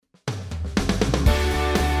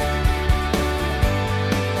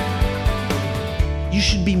You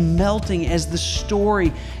should be melting as the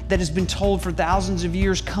story that has been told for thousands of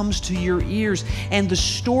years comes to your ears. And the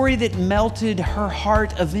story that melted her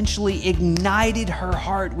heart eventually ignited her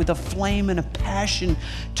heart with a flame and a passion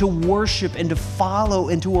to worship and to follow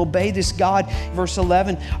and to obey this God. Verse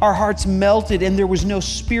 11, our hearts melted and there was no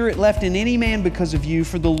spirit left in any man because of you.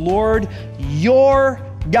 For the Lord, your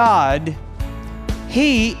God,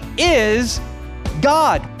 He is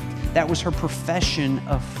God. That was her profession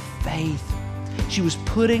of faith. She was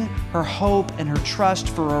putting her hope and her trust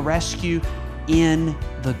for a rescue in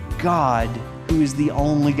the God who is the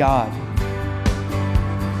only God.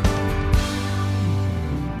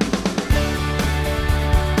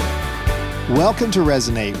 Welcome to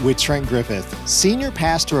Resonate with Trent Griffith, Senior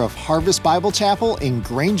Pastor of Harvest Bible Chapel in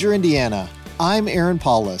Granger, Indiana. I'm Aaron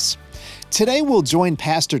Paulus. Today we'll join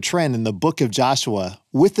Pastor Trent in the book of Joshua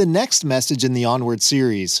with the next message in the Onward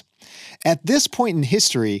series. At this point in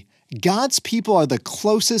history, God's people are the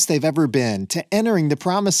closest they've ever been to entering the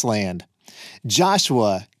Promised Land.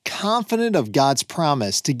 Joshua, confident of God's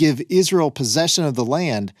promise to give Israel possession of the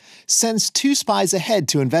land, sends 2 spies ahead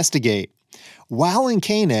to investigate. While in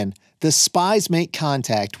Canaan, the spies make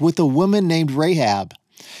contact with a woman named Rahab.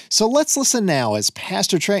 So let's listen now as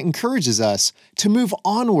Pastor Trent encourages us to move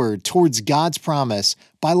onward towards God's promise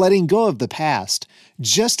by letting go of the past,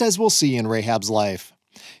 just as we'll see in Rahab's life.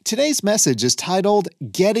 Today's message is titled,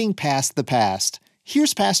 Getting Past the Past.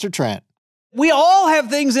 Here's Pastor Trent. We all have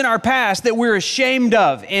things in our past that we're ashamed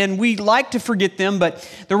of, and we like to forget them, but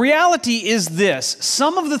the reality is this.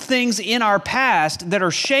 Some of the things in our past that are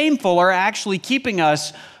shameful are actually keeping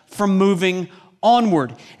us from moving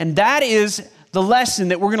onward. And that is the lesson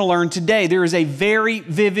that we're going to learn today. There is a very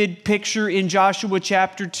vivid picture in Joshua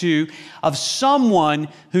chapter 2 of someone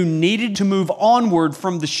who needed to move onward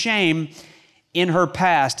from the shame in her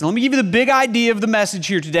past. And let me give you the big idea of the message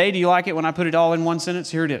here today. Do you like it when I put it all in one sentence?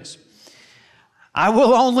 Here it is. I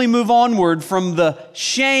will only move onward from the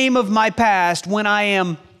shame of my past when I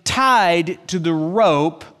am tied to the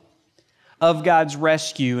rope of God's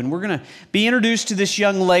rescue. And we're going to be introduced to this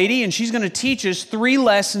young lady, and she's going to teach us 3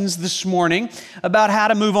 lessons this morning about how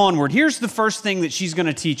to move onward. Here's the first thing that she's going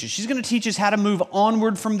to teach us. She's going to teach us how to move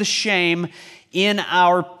onward from the shame in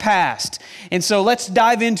our past. And so let's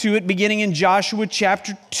dive into it, beginning in Joshua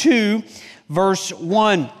chapter 2, verse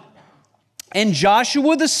 1. And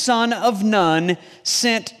Joshua the son of Nun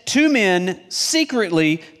sent 2 men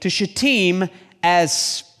secretly to Shittim as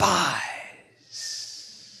spies.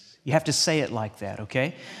 You have to say it like that,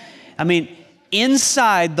 okay? I mean,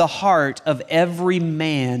 inside the heart of every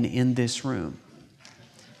man in this room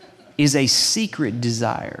is a secret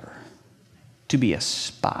desire to be a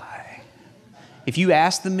spy. If you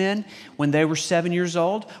ask the men when they were 7 years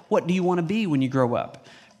old, what do you want to be when you grow up?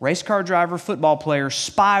 Race car driver, football player,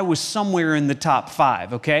 spy was somewhere in the top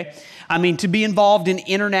 5, okay? I mean, to be involved in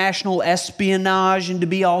international espionage and to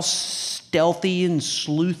be all stealthy and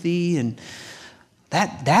sleuthy, and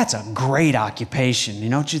that's a great occupation, you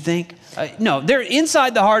know what you think? No, they're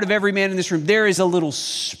inside the heart of every man in this room, there is a little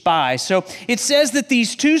spy. So it says that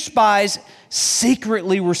these 2 spies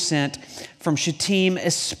secretly were sent from Shittim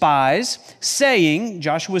as spies, saying,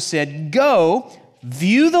 Joshua said, go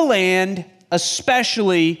view the land,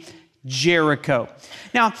 especially Jericho.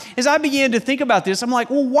 Now, as I began to think about this, I'm like,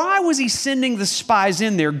 well, why was he sending the spies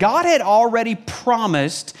in there? God had already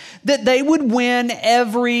promised that they would win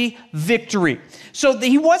every victory. So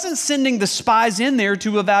he wasn't sending the spies in there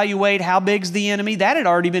to evaluate how big's the enemy. That had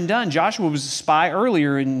already been done. Joshua was a spy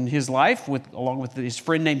earlier in his life, along with his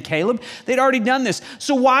friend named Caleb. They'd already done this.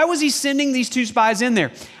 So why was he sending these 2 spies in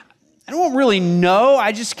there? I don't really know.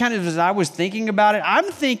 I just kind of, as I was thinking about it,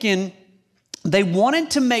 I'm thinking they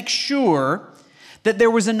wanted to make sure that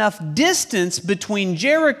there was enough distance between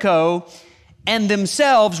Jericho and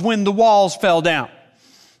themselves when the walls fell down.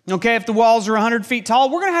 Okay, if the walls are 100 feet tall,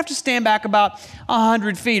 we're going to have to stand back about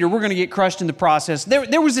 100 feet or we're going to get crushed in the process.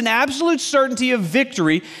 There was an absolute certainty of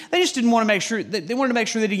victory. They just didn't want to make sure, they wanted to make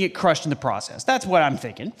sure they didn't get crushed in the process. That's what I'm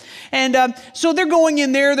thinking. And so they're going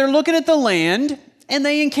in there, they're looking at the land, and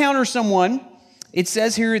they encounter someone. It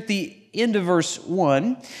says here at the end of verse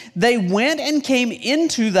 1, they went and came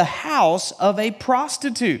into the house of a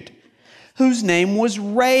prostitute whose name was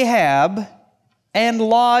Rahab and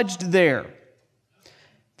lodged there.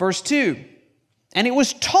 Verse 2, and it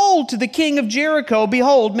was told to the king of Jericho,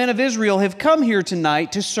 behold, men of Israel have come here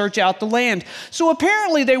tonight to search out the land. So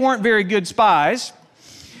apparently they weren't very good spies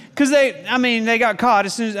because they got caught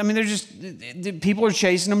as soon as, people are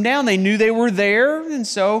chasing them down. They knew they were there. And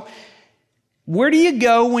so where do you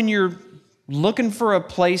go when you're looking for a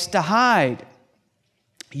place to hide?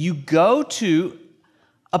 You go to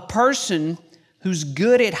a person who's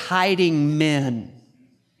good at hiding men.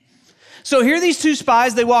 So here are these two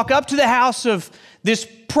spies. They walk up to the house of this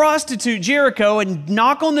prostitute, Jericho, and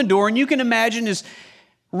knock on the door. And you can imagine as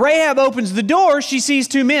Rahab opens the door, she sees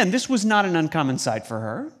two men. This was not an uncommon sight for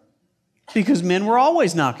her because men were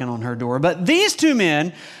always knocking on her door. But these two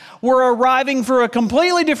men were arriving for a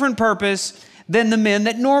completely different purpose than the men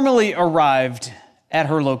that normally arrived at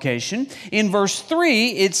her location. In verse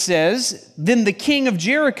 3, it says, "Then the king of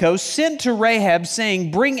Jericho sent to Rahab,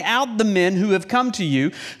 saying, 'Bring out the men who have come to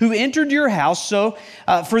you, who entered your house,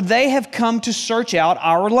 for they have come to search out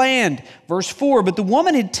our land.'" Verse 4, "But the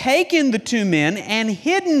woman had taken the two men and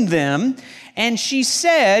hidden them, and she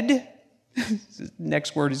said,"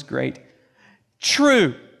 next word is great,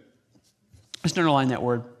 "true." Let's underline that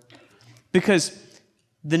word, because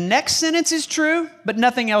the next sentence is true, but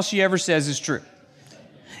nothing else she ever says is true.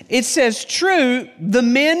 It says, "True, the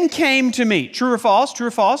men came to me." True or false? True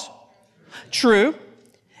or false? True.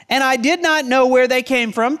 "And I did not know where they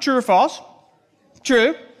came from." True or false?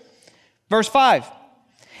 True. Verse 5,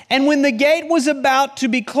 "And when the gate was about to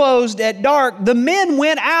be closed at dark, the men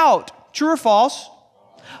went out." True or false?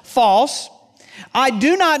 False. "I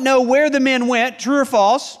do not know where the men went." True or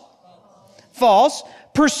false? False.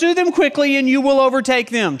 "Pursue them quickly and you will overtake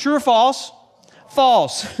them." True or false?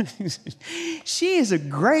 False. She is a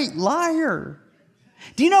great liar.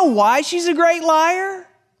 Do you know why she's a great liar?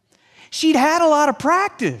 She'd had a lot of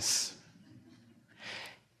practice.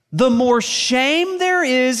 The more shame there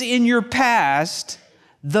is in your past,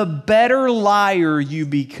 the better liar you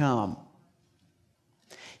become.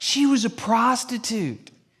 She was a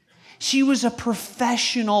prostitute. She was a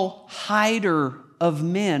professional hider of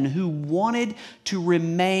men who wanted to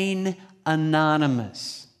remain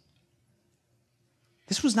anonymous.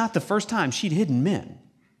 This was not the first time she'd hidden men.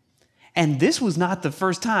 And this was not the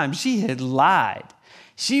first time she had lied.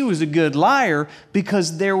 She was a good liar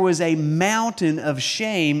because there was a mountain of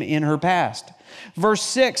shame in her past. Verse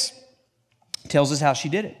 6 tells us how she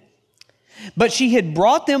did it. "But she had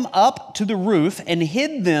brought them up to the roof and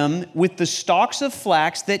hid them with the stalks of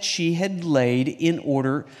flax that she had laid in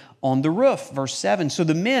order on the roof." Verse 7, "So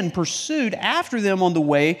the men pursued after them on the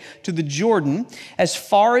way to the Jordan as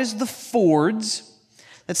far as the fords."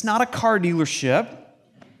 That's not a car dealership.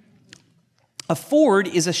 A ford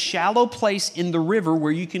is a shallow place in the river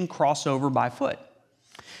where you can cross over by foot.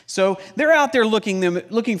 So they're out there looking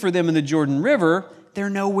for them in the Jordan River. They're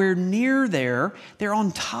nowhere near there. They're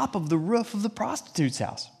on top of the roof of the prostitute's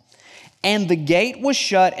house. "And the gate was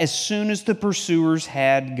shut as soon as the pursuers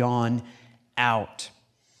had gone out."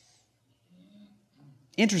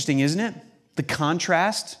 Interesting, isn't it? The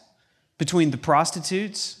contrast between the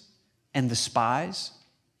prostitutes and the spies.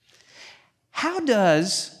 How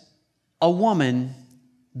does a woman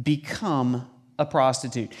become a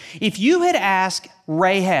prostitute? If you had asked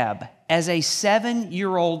Rahab as a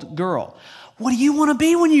 7-year-old girl, "What do you want to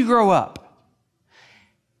be when you grow up?"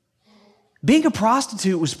 Being a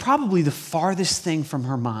prostitute was probably the farthest thing from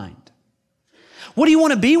her mind. "What do you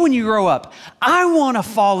want to be when you grow up?" "I want to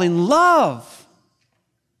fall in love."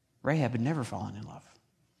 Rahab had never fallen in love.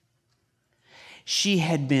 She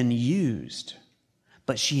had been used,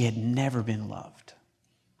 but she had never been loved.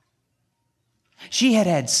 She had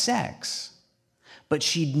had sex, but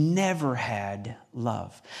she'd never had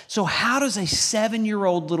love. So how does a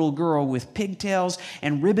 7-year-old little girl with pigtails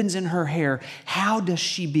and ribbons in her hair, how does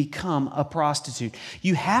she become a prostitute?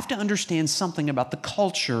 You have to understand something about the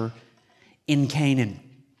culture in Canaan.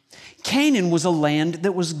 Canaan was a land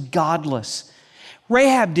that was godless.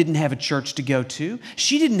 Rahab didn't have a church to go to.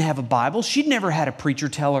 She didn't have a Bible. She'd never had a preacher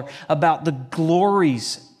tell her about the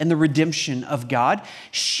glories and the redemption of God.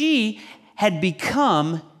 She had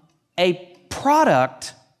become a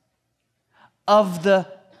product of the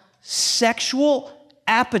sexual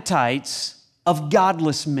appetites of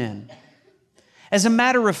godless men. As a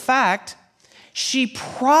matter of fact, she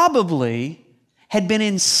probably had been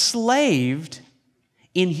enslaved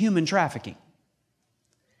in human trafficking.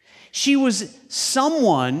 She was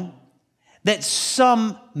someone that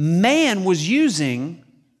some man was using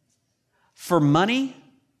for money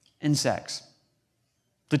and sex.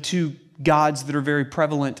 The two gods that are very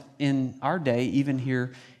prevalent in our day, even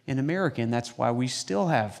here in America, and that's why we still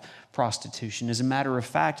have prostitution. As a matter of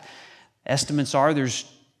fact, estimates are there's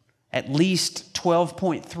at least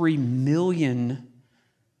 12.3 million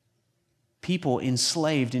people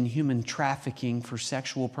enslaved in human trafficking for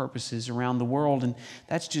sexual purposes around the world, and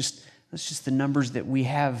that's just the numbers that we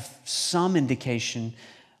have some indication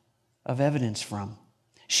of evidence from.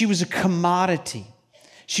 She was a commodity.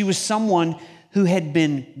 She was someone who had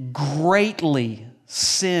been greatly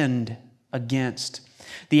sinned against.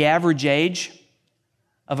 The average age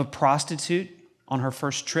of a prostitute on her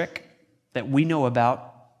first trick that we know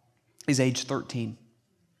about is age 13.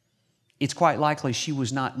 It's quite likely she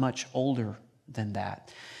was not much older than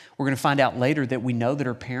that. We're going to find out later that we know that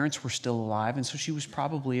her parents were still alive, and so she was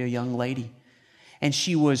probably a young lady. And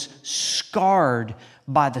she was scarred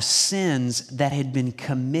by the sins that had been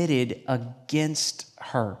committed against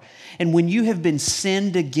her. And when you have been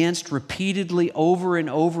sinned against repeatedly over and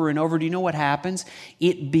over and over, do you know what happens?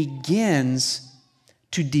 It begins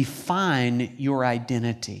to define your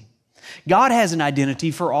identity. God has an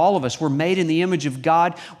identity for all of us. We're made in the image of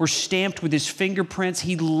God. We're stamped with His fingerprints.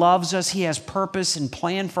 He loves us. He has purpose and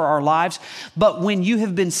plan for our lives. But when you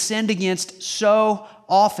have been sinned against so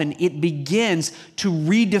often, it begins to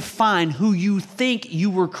redefine who you think you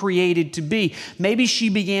were created to be. Maybe she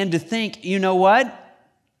began to think, you know what?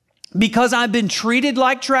 Because I've been treated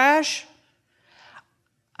like trash,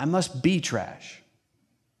 I must be trash.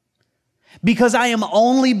 Because I am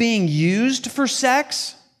only being used for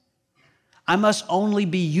sex, I must only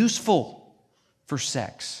be useful for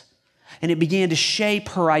sex. And it began to shape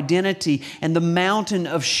her identity, and the mountain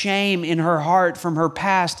of shame in her heart from her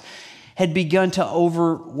past had begun to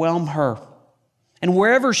overwhelm her. And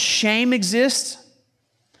wherever shame exists,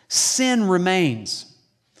 sin remains.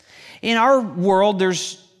 In our world,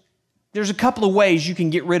 there's a couple of ways you can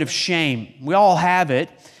get rid of shame. We all have it.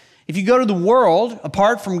 If you go to the world,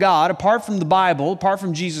 apart from God, apart from the Bible, apart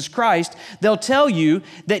from Jesus Christ, they'll tell you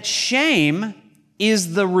that shame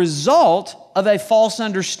is the result of a false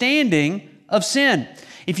understanding of sin.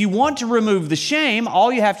 If you want to remove the shame,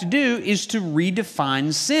 all you have to do is to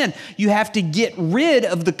redefine sin. You have to get rid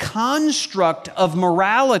of the construct of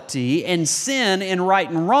morality and sin and right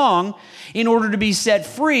and wrong in order to be set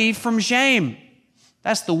free from shame.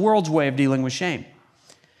 That's the world's way of dealing with shame.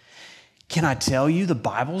 Can I tell you the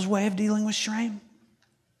Bible's way of dealing with shame?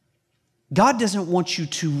 God doesn't want you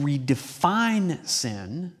to redefine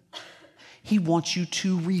sin. He wants you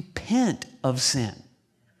to repent of sin.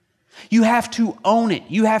 You have to own it.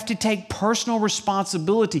 You have to take personal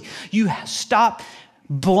responsibility. You stop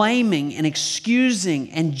blaming and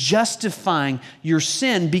excusing and justifying your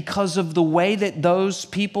sin because of the way that those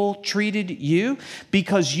people treated you,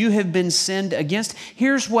 because you have been sinned against.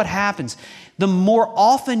 Here's what happens. The more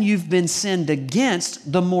often you've been sinned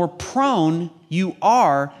against, the more prone you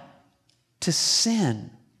are to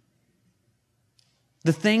sin.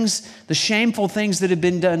 The shameful things that have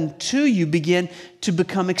been done to you begin to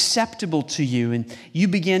become acceptable to you, and you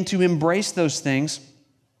begin to embrace those things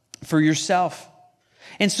for yourself.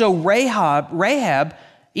 And so Rahab,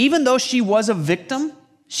 even though she was a victim,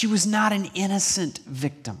 she was not an innocent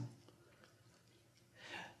victim.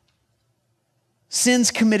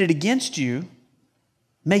 Sins committed against you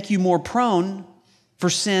make you more prone for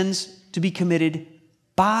sins to be committed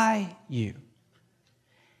by you.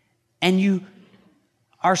 And you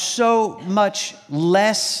are so much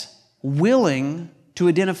less willing to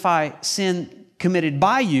identify sin committed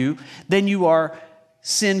by you than you are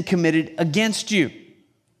sin committed against you.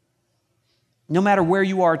 No matter where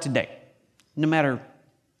you are today, no matter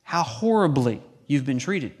how horribly you've been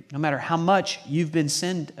treated, no matter how much you've been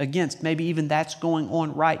sinned against, maybe even that's going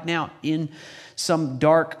on right now in some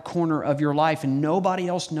dark corner of your life and nobody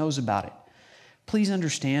else knows about it. Please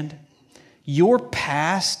understand, your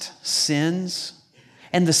past sins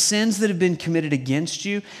and the sins that have been committed against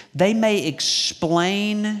you, they may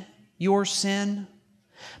explain your sin,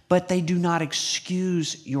 but they do not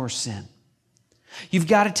excuse your sin. You've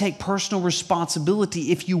got to take personal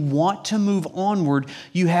responsibility. If you want to move onward,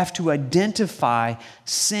 you have to identify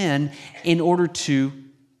sin in order to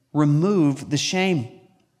remove the shame.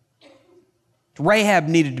 Rahab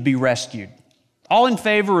needed to be rescued. All in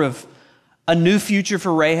favor of a new future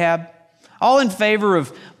for Rahab? All in favor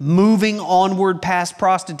of moving onward past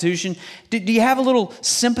prostitution? Do you have a little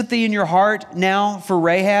sympathy in your heart now for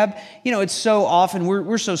Rahab? You know, it's so often,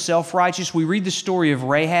 we're so self-righteous. We read the story of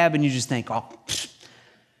Rahab and you just think, oh,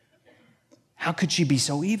 how could she be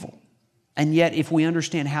so evil? And yet, if we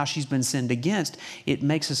understand how she's been sinned against, it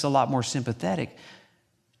makes us a lot more sympathetic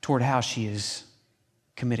toward how she is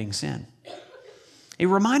committing sin. It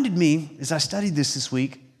reminded me, as I studied this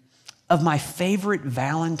week, of my favorite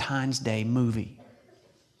Valentine's Day movie.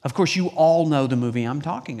 Of course, you all know the movie I'm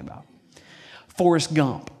talking about. Forrest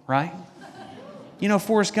Gump, right? You know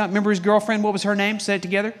Forrest Gump, remember his girlfriend, what was her name? Say it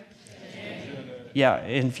together. Yeah,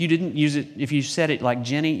 and if you didn't use it, if you said it like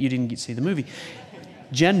Jenny, you didn't get to see the movie.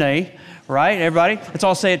 Jenny, right, everybody? Let's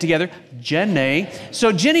all say it together. Jenny.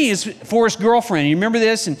 So Jenny is Forrest's girlfriend. You remember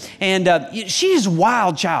this? And she is a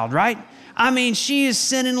wild child, right? I mean, she is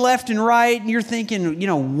sinning left and right, and you're thinking, you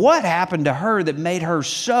know, what happened to her that made her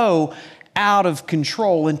so out of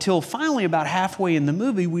control until finally about halfway in the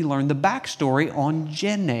movie we learn the backstory on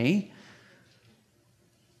Jenny.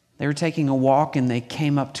 They were taking a walk and they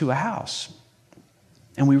came up to a house.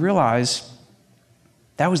 And we realize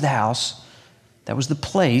that was the house, that was the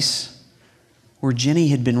place where Jenny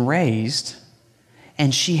had been raised,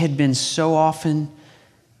 and she had been so often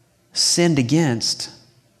sinned against.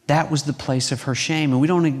 That was the place of her shame.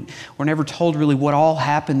 And we're never told really what all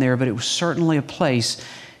happened there, but it was certainly a place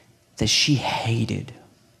that she hated.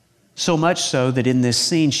 So much so that in this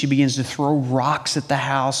scene, she begins to throw rocks at the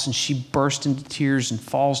house and she bursts into tears and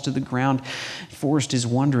falls to the ground. Forrest is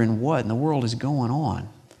wondering what in the world is going on.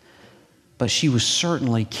 But she was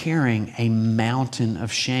certainly carrying a mountain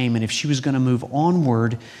of shame. And if she was going to move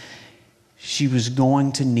onward, she was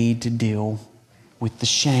going to need to deal with the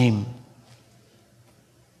shame.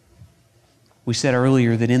 We said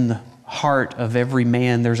earlier that in the heart of every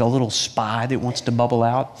man, there's a little spy that wants to bubble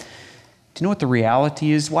out. Do you know what the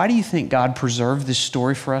reality is? Why do you think God preserved this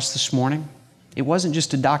story for us this morning? It wasn't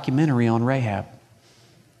just a documentary on Rahab.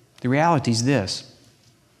 The reality is this.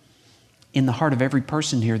 In the heart of every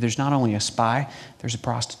person here, there's not only a spy, there's a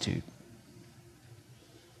prostitute.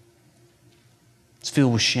 It's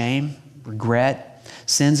filled with shame, regret,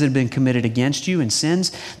 sins that have been committed against you, and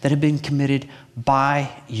sins that have been committed by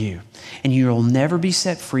you. And you will never be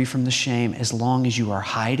set free from the shame as long as you are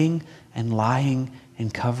hiding and lying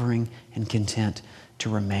and covering and content to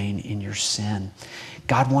remain in your sin.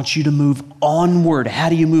 God wants you to move onward. How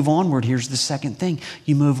do you move onward? Here's the second thing.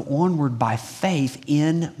 You move onward by faith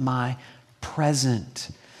in my present.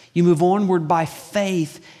 You move onward by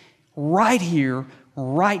faith right here,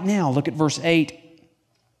 right now. Look at verse 8.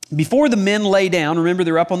 Before the men lay down, remember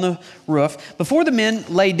they're up on the roof. Before the men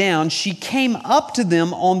lay down, she came up to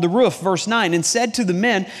them on the roof, verse 9, and said to the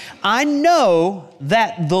men, I know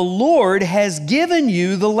that the Lord has given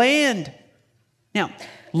you the land. Now,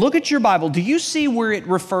 look at your Bible. Do you see where it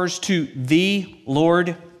refers to the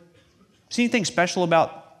Lord? See anything special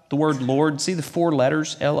about the word Lord? See the 4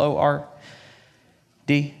 letters, Lord?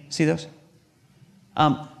 See those?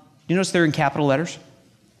 You notice they're in capital letters?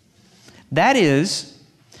 That is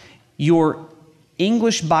your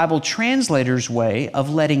English Bible translator's way of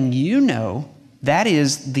letting you know that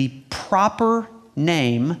is the proper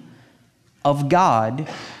name of God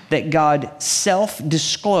that God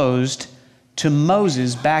self-disclosed to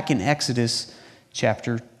Moses back in Exodus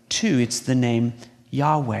chapter 2. It's the name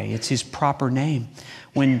Yahweh. It's his proper name.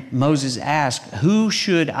 When Moses asked, who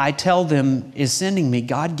should I tell them is sending me?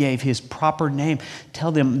 God gave his proper name.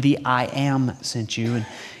 Tell them the I am sent you. And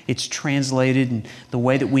it's translated, and the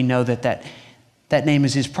way that we know that name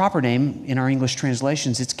is his proper name in our English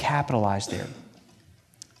translations, it's capitalized there.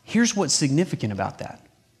 Here's what's significant about that.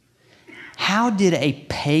 How did a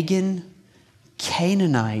pagan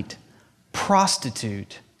Canaanite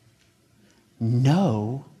prostitute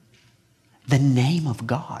know the name of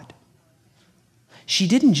God? She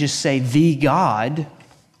didn't just say the God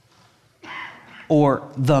or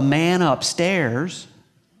the man upstairs.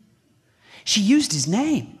 She used his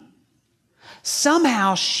name.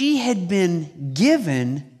 Somehow she had been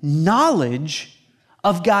given knowledge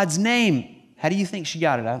of God's name. How do you think she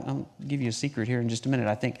got it? I'll give you a secret here in just a minute.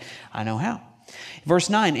 I think I know how.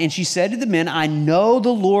 Verse 9, and she said to the men, I know the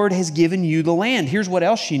Lord has given you the land. Here's what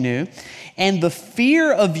else she knew. And the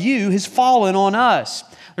fear of you has fallen on us.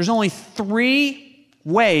 There's only 3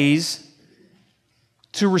 ways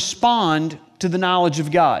to respond to the knowledge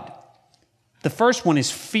of God. The first one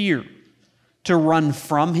is fear, to run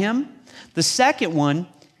from him. The second one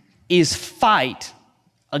is fight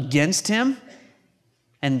against him.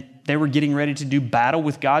 And they were getting ready to do battle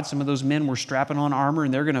with God. Some of those men were strapping on armor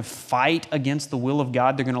and they're going to fight against the will of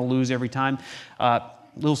God. They're going to lose every time.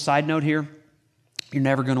 Little side note here. You're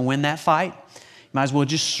never going to win that fight. You might as well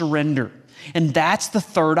just surrender. And that's the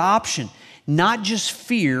third option. Not just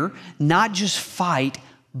fear, not just fight,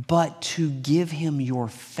 but to give him your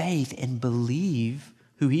faith and believe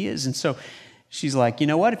who he is. And so she's like, you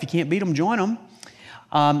know what? If you can't beat them, join them.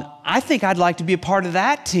 I think I'd like to be a part of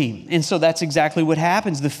that team. And so that's exactly what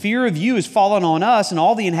happens. The fear of you has fallen on us, and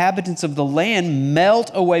all the inhabitants of the land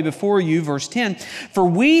melt away before you. Verse 10, for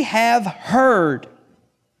we have heard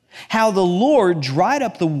how the Lord dried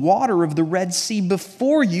up the water of the Red Sea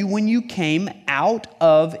before you when you came out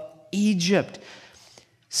of Egypt.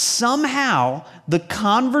 Somehow, the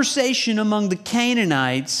conversation among the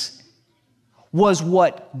Canaanites was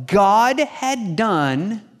what God had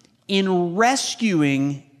done in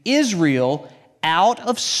rescuing Israel out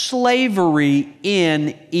of slavery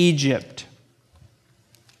in Egypt.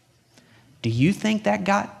 Do you think that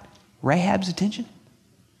got Rahab's attention?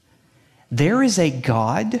 There is a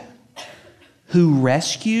God who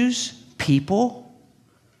rescues people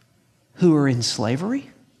who are in slavery?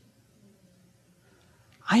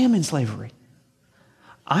 I am in slavery.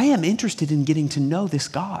 I am interested in getting to know this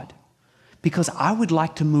God because I would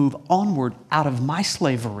like to move onward out of my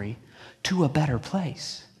slavery to a better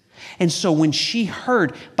place. And so when she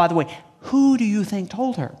heard, by the way, who do you think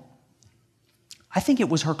told her? I think it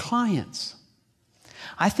was her clients.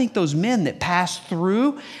 I think those men that passed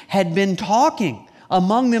through had been talking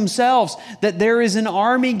among themselves that there is an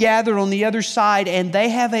army gathered on the other side and they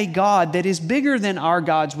have a God that is bigger than our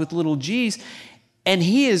gods with little g's, and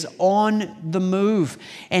He is on the move,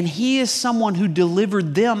 and He is someone who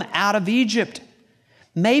delivered them out of Egypt.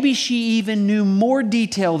 Maybe she even knew more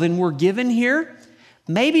detail than we're given here.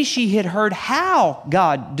 Maybe she had heard how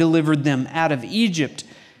God delivered them out of Egypt,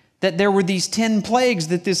 that there were these 10 plagues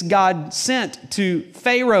that this God sent to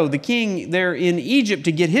Pharaoh, the king there in Egypt,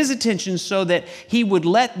 to get his attention so that he would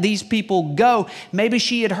let these people go. Maybe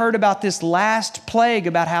she had heard about this last plague,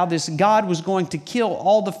 about how this God was going to kill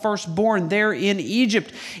all the firstborn there in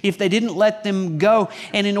Egypt if they didn't let them go.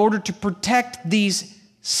 And in order to protect these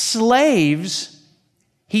slaves,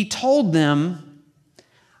 He told them,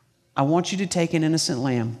 I want you to take an innocent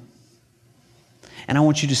lamb and I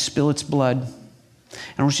want you to spill its blood.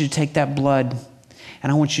 And I want you to take that blood and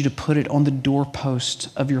I want you to put it on the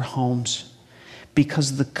doorpost of your homes,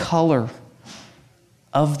 because the color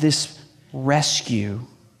of this rescue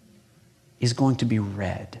is going to be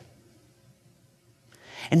red.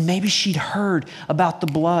 And maybe she'd heard about the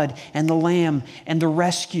blood and the lamb and the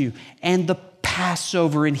rescue and the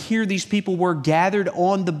Passover, and here these people were gathered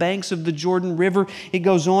on the banks of the Jordan River. It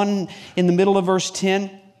goes on in the middle of verse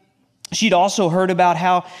 10. She'd also heard about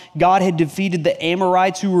how God had defeated the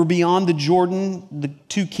Amorites who were beyond the Jordan, the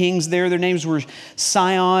 2 kings there. Their names were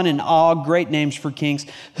Sihon and Og, great names for kings,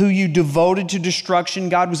 who you devoted to destruction.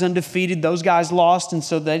 God was undefeated. Those guys lost, and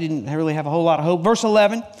so they didn't really have a whole lot of hope. Verse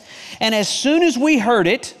 11, and as soon as we heard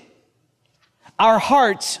it, our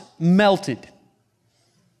hearts melted.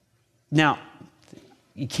 Now,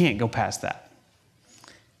 you can't go past that.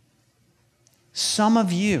 Some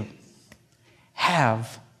of you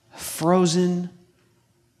have frozen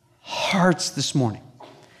hearts this morning,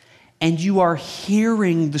 and you are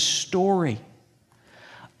hearing the story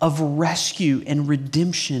of rescue and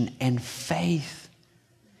redemption and faith.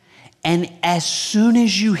 And as soon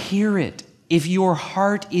as you hear it, if your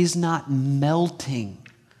heart is not melting,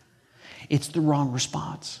 it's the wrong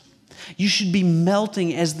response. You should be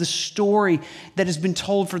melting as the story that has been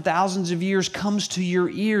told for thousands of years comes to your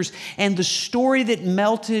ears. And the story that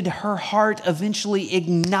melted her heart eventually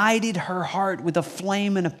ignited her heart with a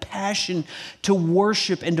flame and a passion to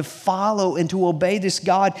worship and to follow and to obey this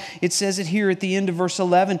God. It says it here at the end of verse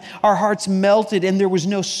 11. Our hearts melted, and there was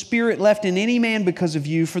no spirit left in any man because of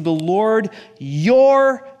you. For the Lord,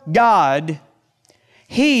 your God,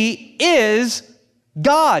 He is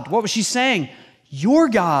God. What was she saying? Your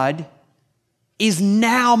God is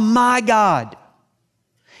now my God.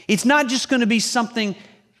 It's not just going to be something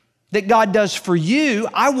that God does for you.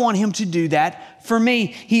 I want Him to do that for me.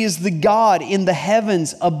 He is the God in the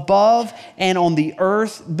heavens above and on the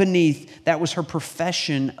earth beneath. That was her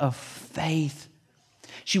profession of faith.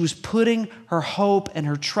 She was putting her hope and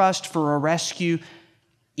her trust for a rescue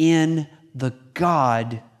in the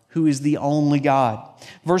God who is the only God.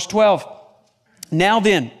 Verse 12, now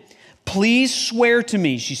then, please swear to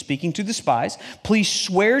me, she's speaking to the spies, please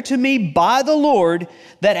swear to me by the Lord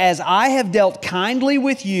that as I have dealt kindly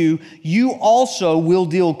with you, you also will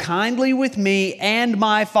deal kindly with me and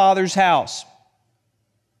my father's house.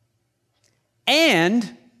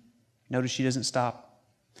 And, notice she doesn't stop.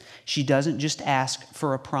 She doesn't just ask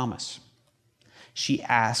for a promise. She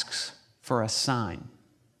asks for a sign.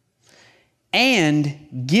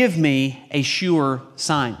 And give me a sure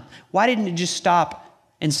sign. Why didn't it just stop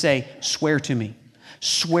and say, swear to me.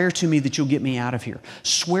 Swear to me that you'll get me out of here.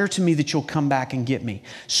 Swear to me that you'll come back and get me.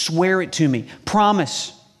 Swear it to me.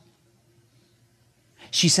 Promise.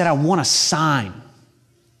 She said, I want a sign.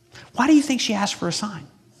 Why do you think she asked for a sign?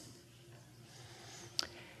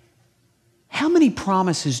 How many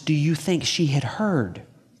promises do you think she had heard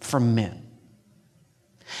from men?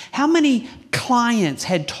 How many clients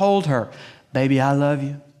had told her, baby, I love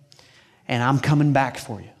you, and I'm coming back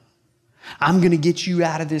for you. I'm going to get you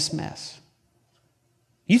out of this mess.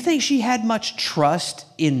 You think she had much trust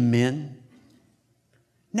in men?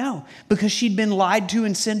 No, because she'd been lied to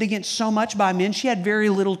and sinned against so much by men, she had very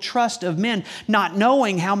little trust of men, not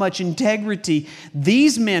knowing how much integrity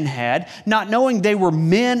these men had, not knowing they were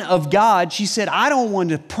men of God. She said, I don't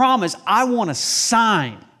want a promise, I want a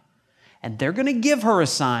sign. And they're going to give her a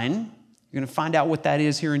sign, You're going to find out what that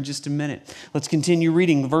is here in just a minute. Let's continue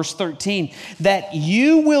reading. Verse 13. That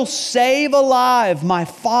you will save alive my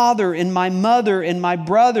father and my mother and my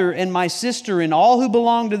brother and my sister and all who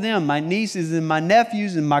belong to them, my nieces and my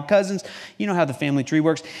nephews and my cousins. You know how the family tree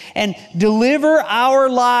works. And deliver our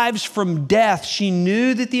lives from death. She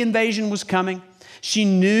knew that the invasion was coming. She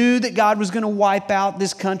knew that God was going to wipe out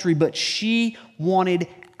this country, but she wanted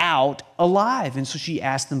out alive. And so she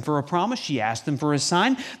asked them for a promise. She asked them for a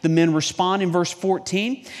sign. The men respond in verse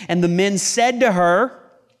 14. And the men said to her,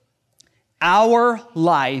 our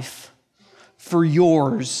life for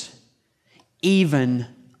yours, even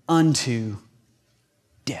unto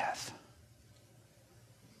death.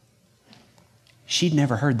 She'd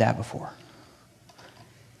never heard that before.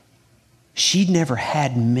 She'd never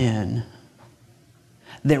had men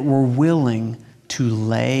that were willing to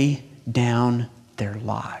lay down their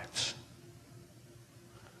lives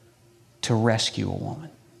to rescue a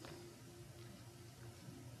woman.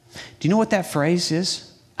 Do you know what that phrase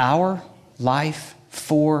is? Our life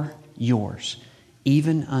for yours,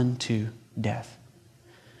 even unto death.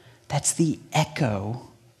 That's the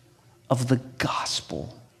echo of the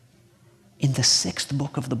gospel in the 6th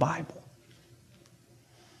book of the Bible.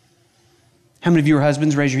 How many of you are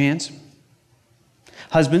husbands? Raise your hands.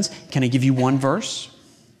 Husbands, can I give you one verse?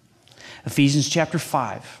 Ephesians chapter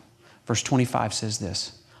 5, verse 25 says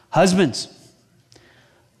this. Husbands,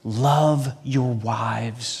 love your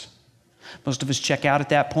wives. Most of us check out at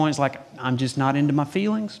that point. It's like, I'm just not into my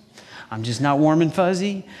feelings. I'm just not warm and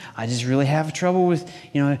fuzzy. I just really have trouble with,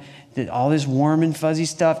 all this warm and fuzzy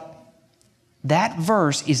stuff. That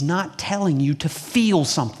verse is not telling you to feel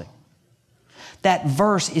something. That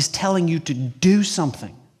verse is telling you to do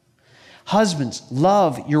something. Husbands,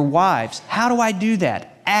 love your wives. How do I do that?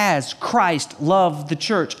 As Christ loved the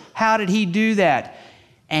church. How did he do that?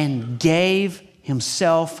 And gave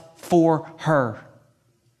himself for her.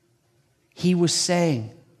 He was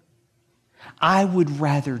saying, I would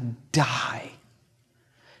rather die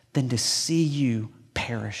than to see you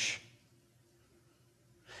perish.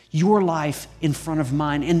 Your life in front of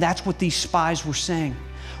mine. And that's what these spies were saying.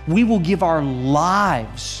 We will give our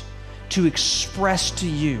lives to express to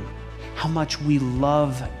you how much we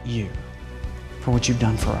love you for what you've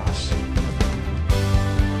done for us.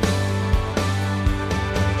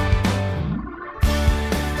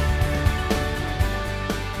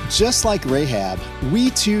 Just like Rahab,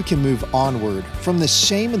 we too can move onward from the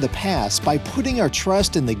shame of the past by putting our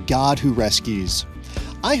trust in the God who rescues.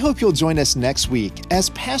 I hope you'll join us next week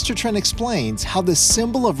as Pastor Trent explains how the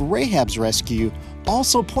symbol of Rahab's rescue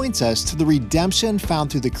also points us to the redemption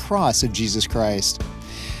found through the cross of Jesus Christ.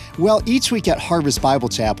 Well, each week at Harvest Bible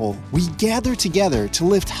Chapel, we gather together to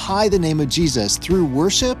lift high the name of Jesus through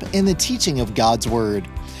worship and the teaching of God's Word.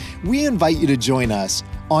 We invite you to join us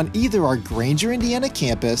on either our Granger, Indiana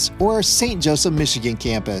campus or our St. Joseph, Michigan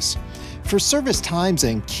campus. For service times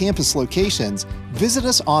and campus locations, visit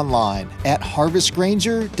us online at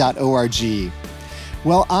harvestgranger.org.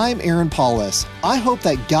 Well, I'm Aaron Paulus. I hope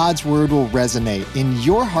that God's Word will resonate in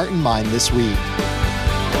your heart and mind this week.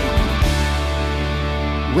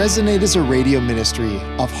 Resonate is a radio ministry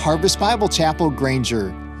of Harvest Bible Chapel,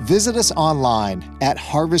 Granger. Visit us online at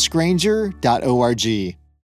harvestgranger.org.